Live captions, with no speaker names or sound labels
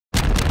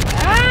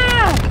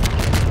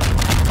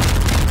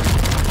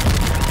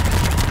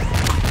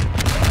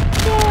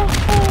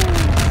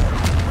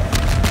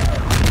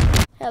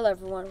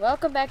everyone,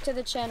 welcome back to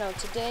the channel.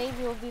 Today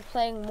we will be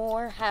playing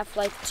more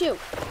Half-Life 2.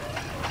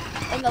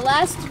 In the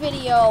last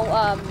video,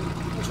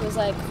 which was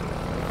like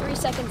 3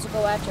 seconds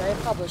ago after I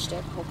published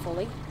it,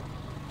 hopefully,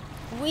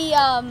 we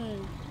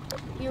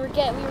were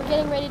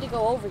getting ready to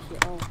go over here.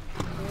 Oh,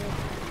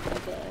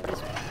 okay,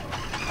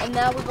 and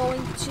now we're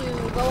going to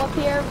go up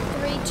here.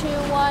 3, 2,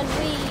 1,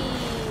 whee!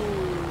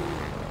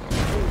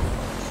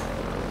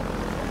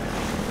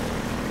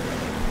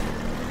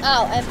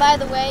 Oh, and by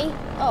the way,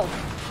 oh,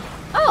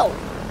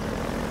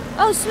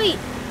 sweet,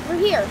 we're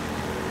here.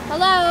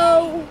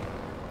 Hello.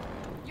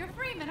 You're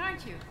Freeman,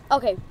 aren't you?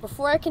 Okay,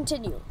 before I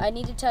continue, I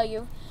need to tell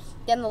you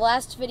that in the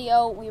last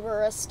video, we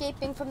were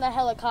escaping from the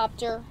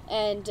helicopter,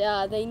 and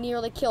they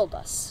nearly killed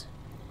us.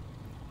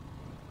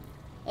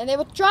 And they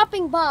were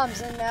dropping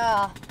bombs, and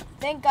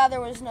thank God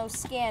there was no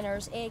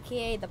scanners,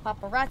 aka the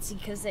paparazzi,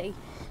 because they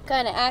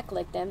kind of act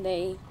like them.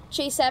 They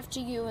chase after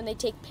you, and they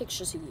take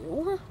pictures of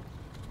you.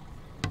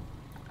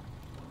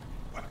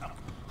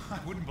 I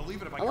wouldn't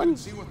believe it if I couldn't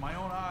see with my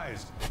own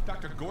eyes.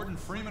 Dr. Gordon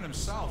Freeman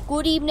himself.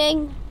 Good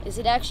evening. Is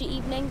it actually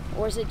evening,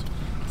 or is it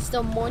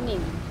still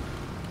morning?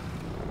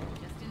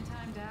 Just in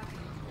time, Doc.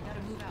 We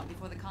gotta move out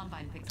before the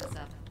Combine picks us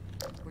up.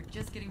 We're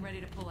just getting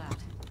ready to pull out.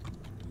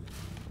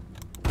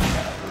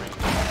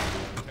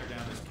 Tear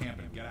down this camp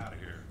and get out of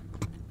here.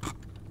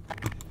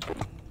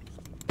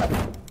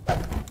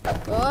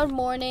 Good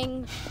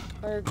morning,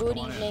 or good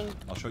evening.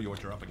 I'll show you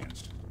what you're up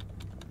against.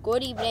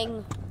 Good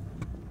evening.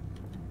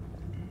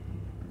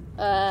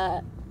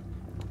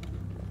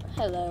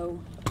 Hello.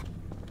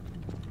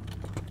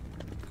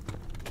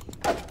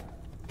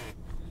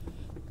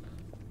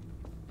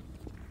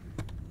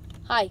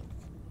 Hi.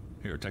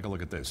 Here, take a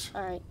look at this.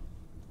 All right.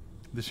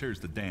 This here's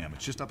the dam.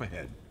 It's just up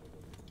ahead.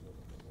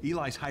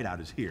 Eli's hideout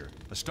is here,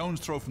 a stone's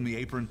throw from the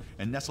apron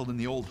and nestled in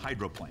the old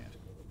hydro plant.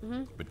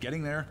 But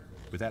getting there,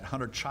 with that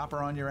hunter chopper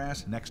on your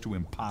ass, next to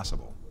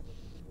impossible.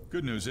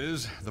 Good news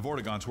is, the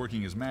Vortigaunt's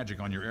working his magic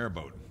on your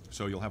airboat,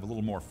 so you'll have a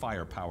little more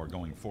firepower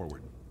going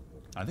forward.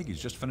 I think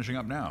he's just finishing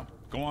up now.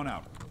 Go on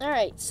out.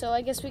 Alright, so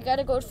I guess we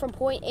gotta go from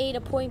point A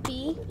to point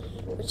B,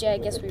 which yeah, I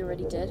guess we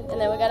already did. And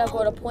then we gotta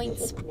go to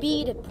point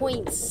B to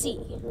point C.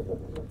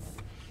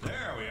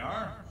 There we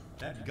are.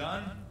 That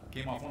gun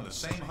came off one of the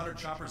same hunter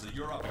choppers that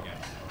you're up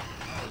against.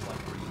 I was like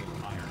pretty little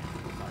iron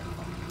for the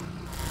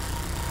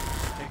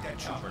firefighter. Take that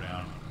chopper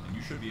down, and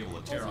you should be able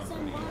to tear on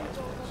through the Eli's.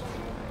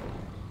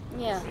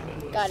 Yeah,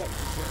 got it.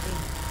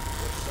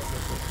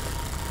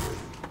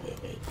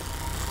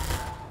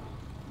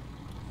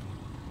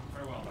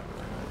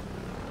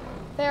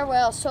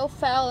 Farewell, so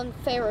foul and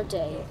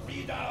Faraday.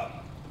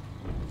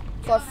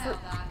 For free.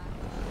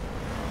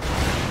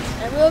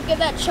 And we'll give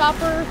that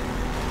chopper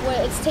what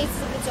it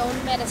tastes of its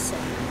own medicine.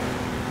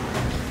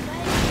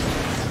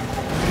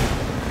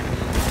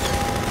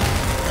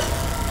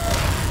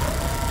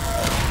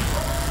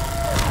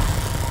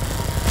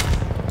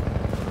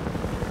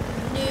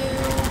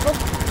 Noob.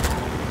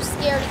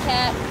 Scaredy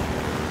cat.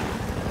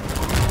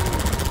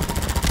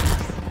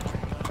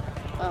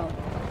 Oh.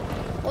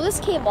 Well, this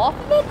came off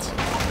of it?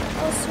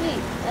 Oh,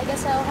 sweet. I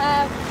guess I'll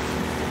have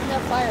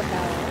enough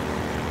firepower.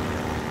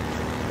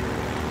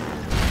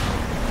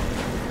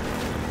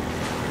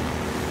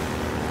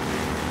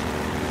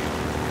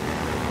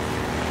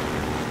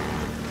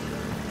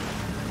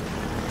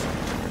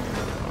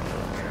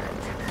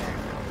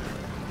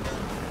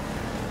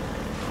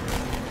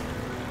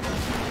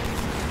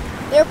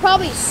 They're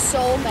probably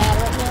so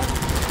mad right now.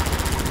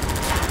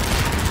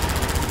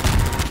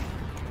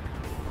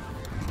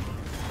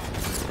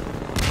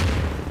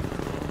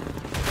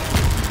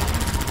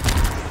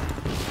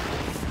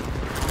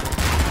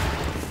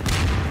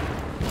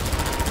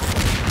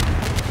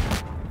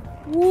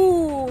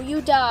 Ooh, you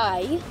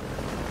die.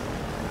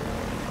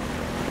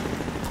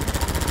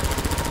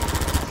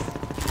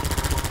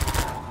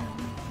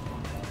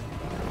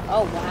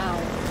 Oh, wow.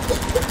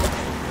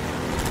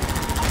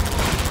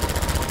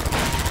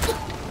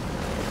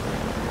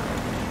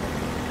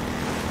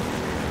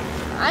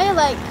 I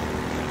like...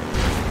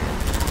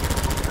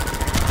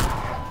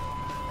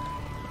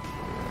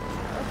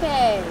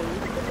 Okay.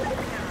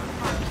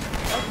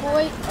 Oh,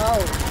 boy.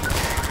 Oh.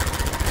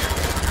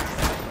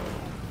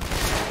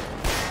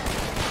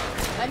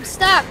 I'm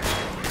stuck.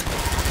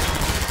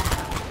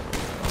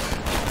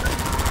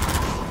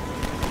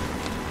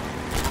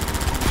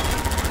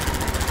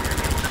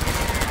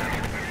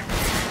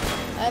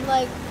 I'm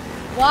like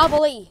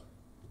wobbly.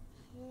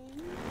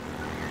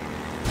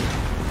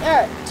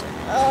 Alright.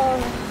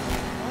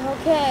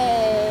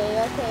 Okay.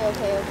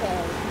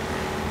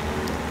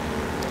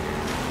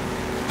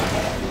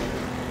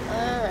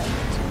 Alright.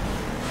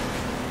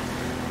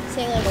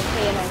 Saying like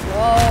okay and like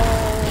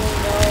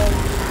whoa, no.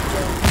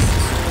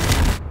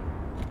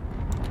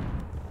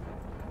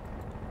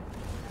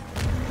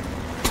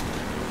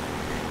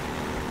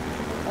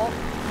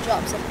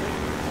 Drop something.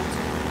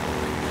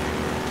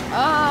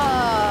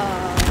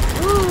 Ah!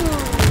 Woo!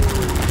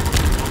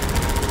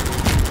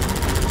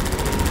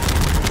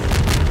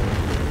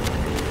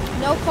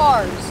 No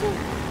cars.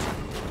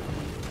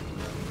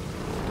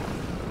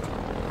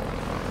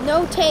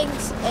 no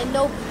tanks and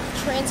no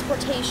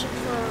transportation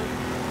for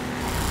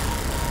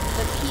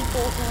the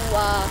people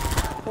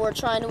who are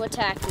trying to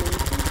attack me.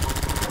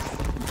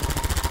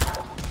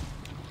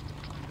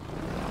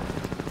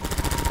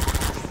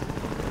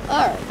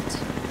 Alright.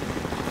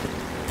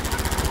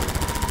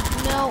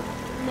 No,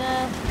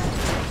 nah.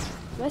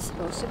 Am I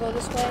supposed to go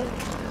this way?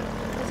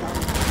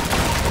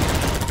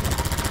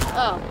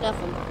 Oh,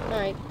 nothing.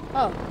 Alright.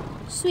 Oh,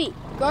 sweet.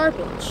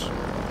 Garbage.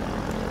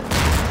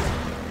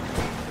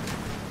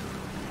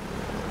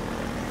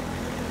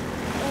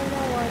 Oh no,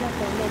 I'm not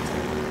going to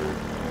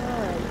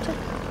Alright.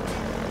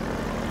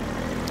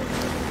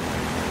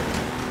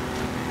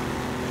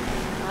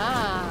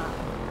 Ah.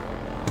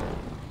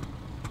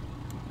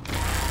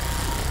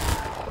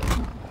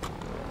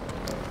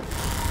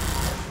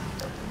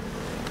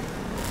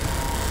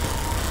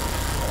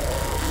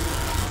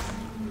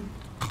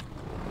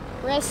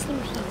 Rest in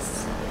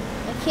peace.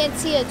 I can't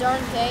see a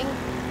darn thing.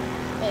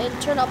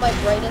 And turn on my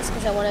brightness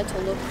because I want it to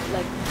look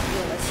like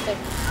realistic.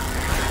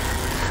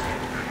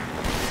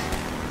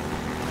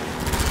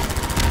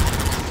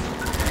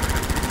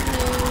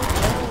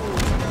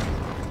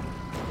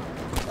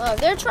 Oh,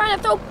 they're trying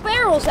to throw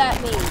barrels at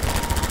me.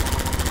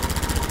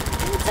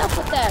 What's up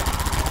with that?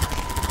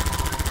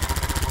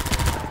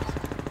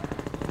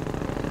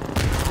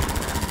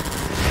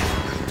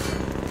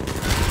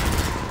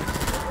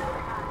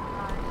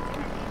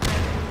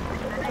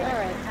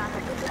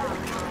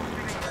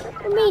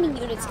 Remaining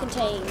units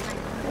contained.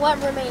 What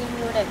remaining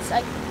units?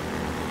 I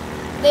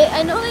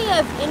know they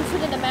have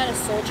infinite amount of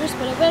soldiers,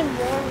 but it went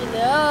more.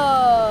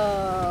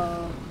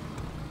 No.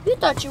 You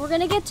thought you were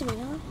gonna get to me,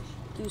 huh?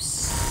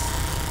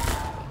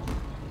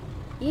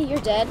 Yeah, you're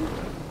dead.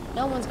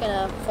 No one's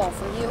gonna fall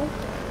for you.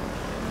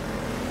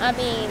 I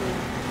mean,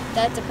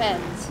 that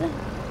depends.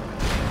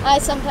 I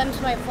sometimes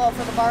might fall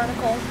for the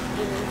barnacle,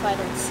 even if I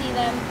don't see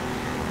them.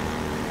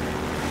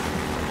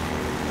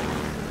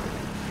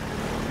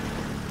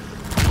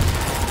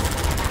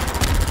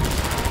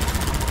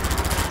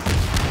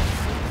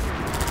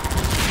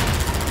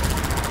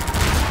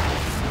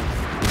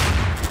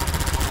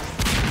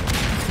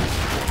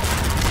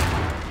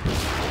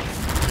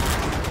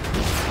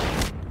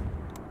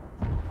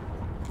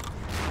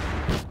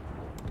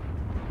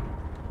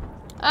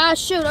 Ah,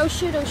 shoot, oh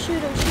shoot, oh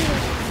shoot, oh shoot.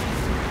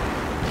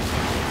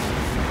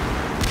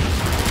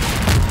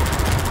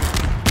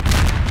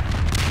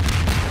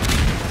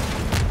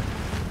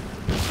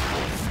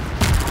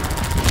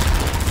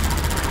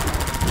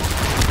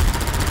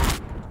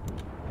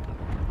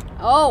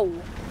 Oh.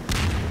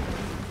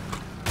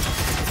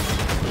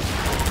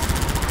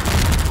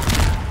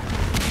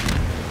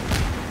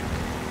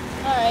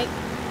 Alright.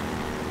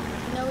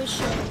 No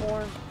issue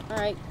anymore.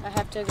 Alright, I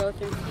have to go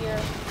through here.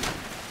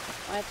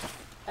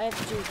 I have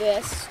to do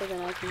this so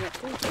then I can get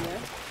through here.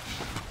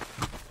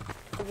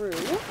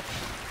 Through.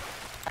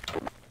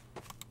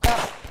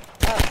 Up,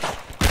 up,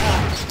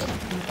 up.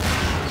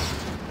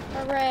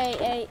 Hooray,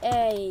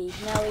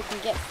 now we can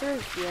get through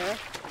here.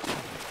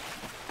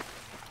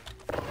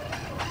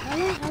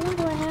 How long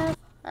do I have?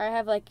 I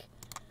have like,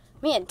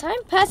 man,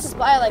 time passes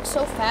by like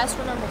so fast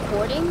when I'm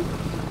recording.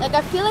 Like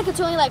I feel like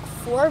it's only like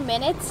 4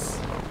 minutes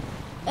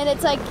and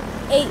it's like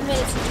 8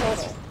 minutes in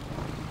total.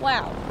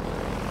 Wow.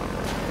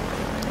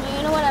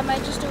 You know what? I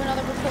might just do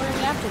another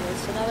recording after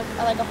this. Another,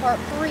 like a part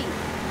 3.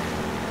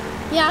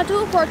 Yeah, I'll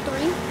do a part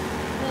 3.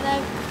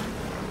 Then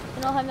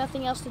I'll have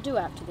nothing else to do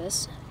after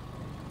this.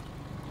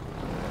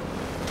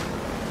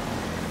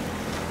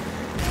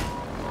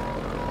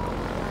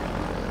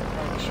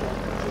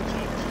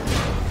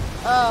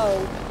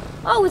 Oh.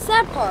 Oh, it's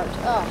that part.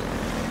 Oh.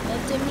 I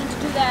didn't mean to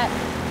do that.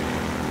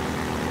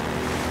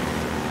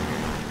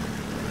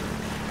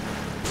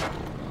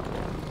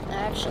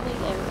 Actually,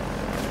 there we go.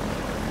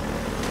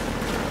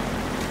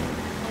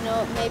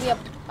 Maybe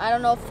I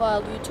don't know if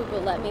YouTube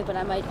will let me, but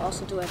I might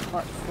also do a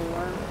part 4.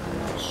 I'm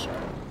not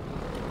sure.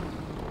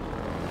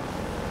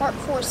 Part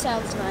 4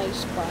 sounds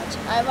nice, but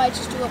I might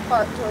just do a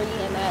part 3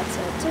 and that's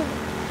it.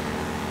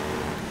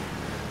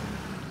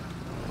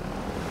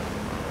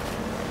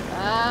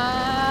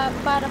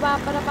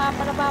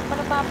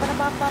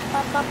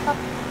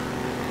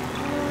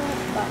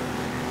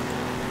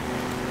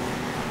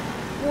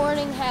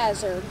 Warning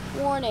hazard.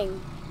 Warning.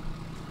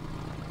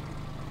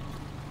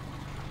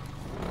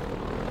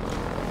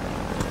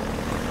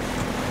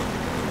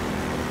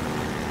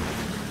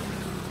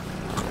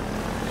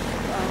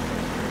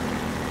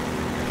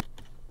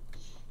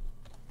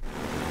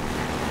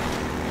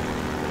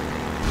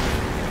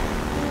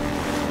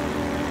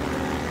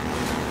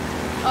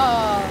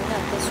 Oh,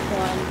 not this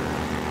one.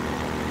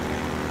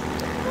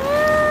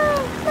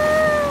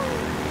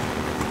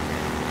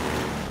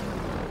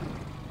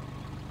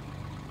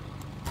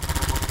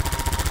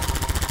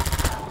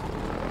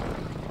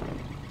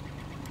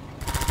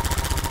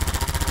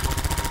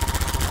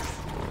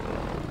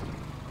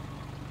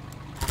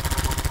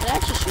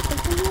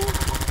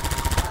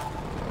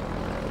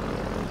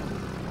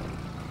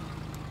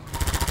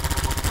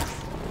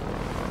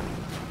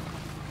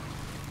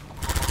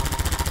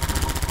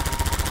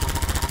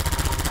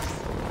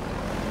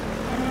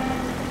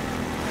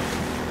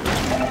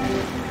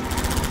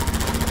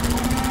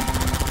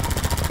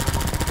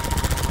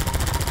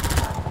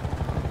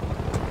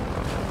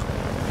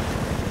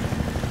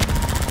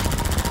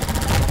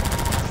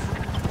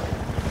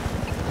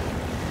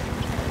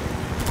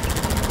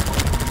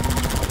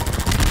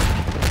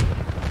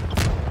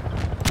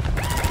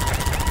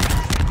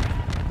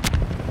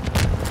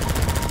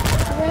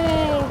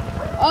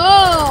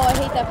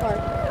 that part.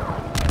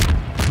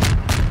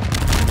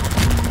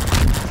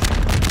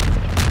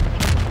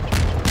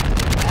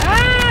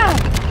 Ah!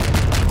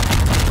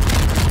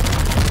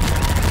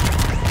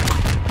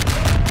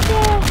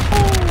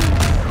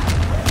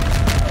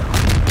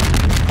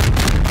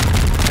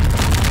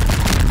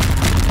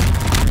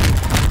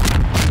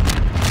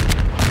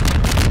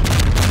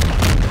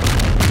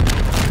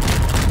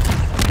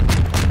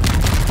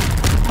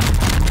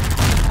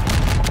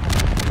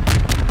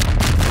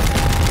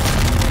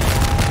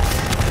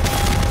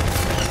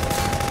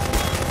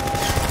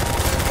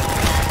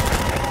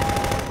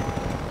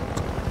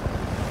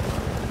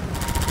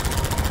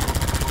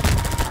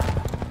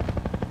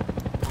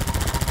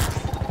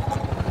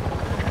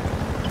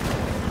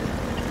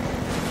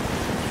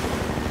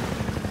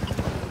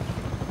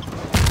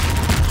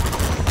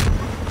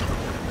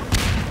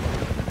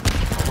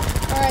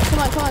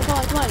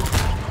 Come on.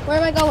 Where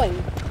am I going?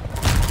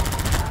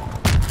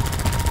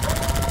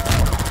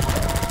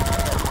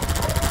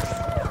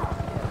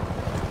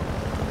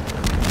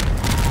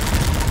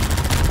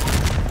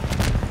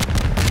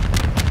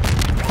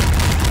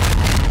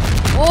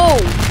 Whoa!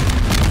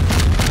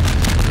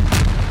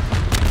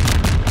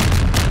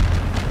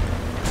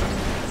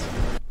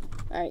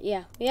 Alright,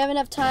 yeah. We have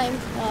enough time.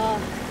 Oh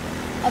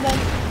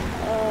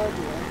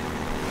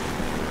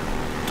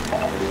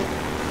dear.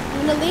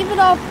 I'm gonna leave it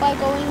off by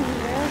going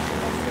here.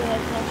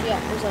 Yeah,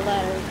 there's a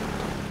ladder.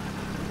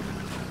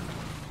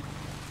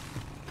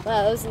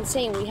 Wow, that was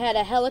insane. We had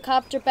a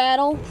helicopter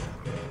battle.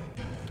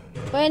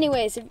 But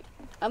anyways,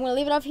 I'm going to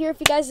leave it off here. If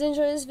you guys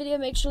enjoyed this video,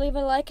 make sure to leave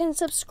a like and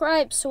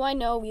subscribe so I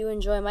know you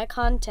enjoy my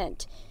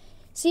content.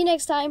 See you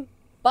next time.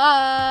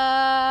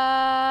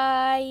 Bye!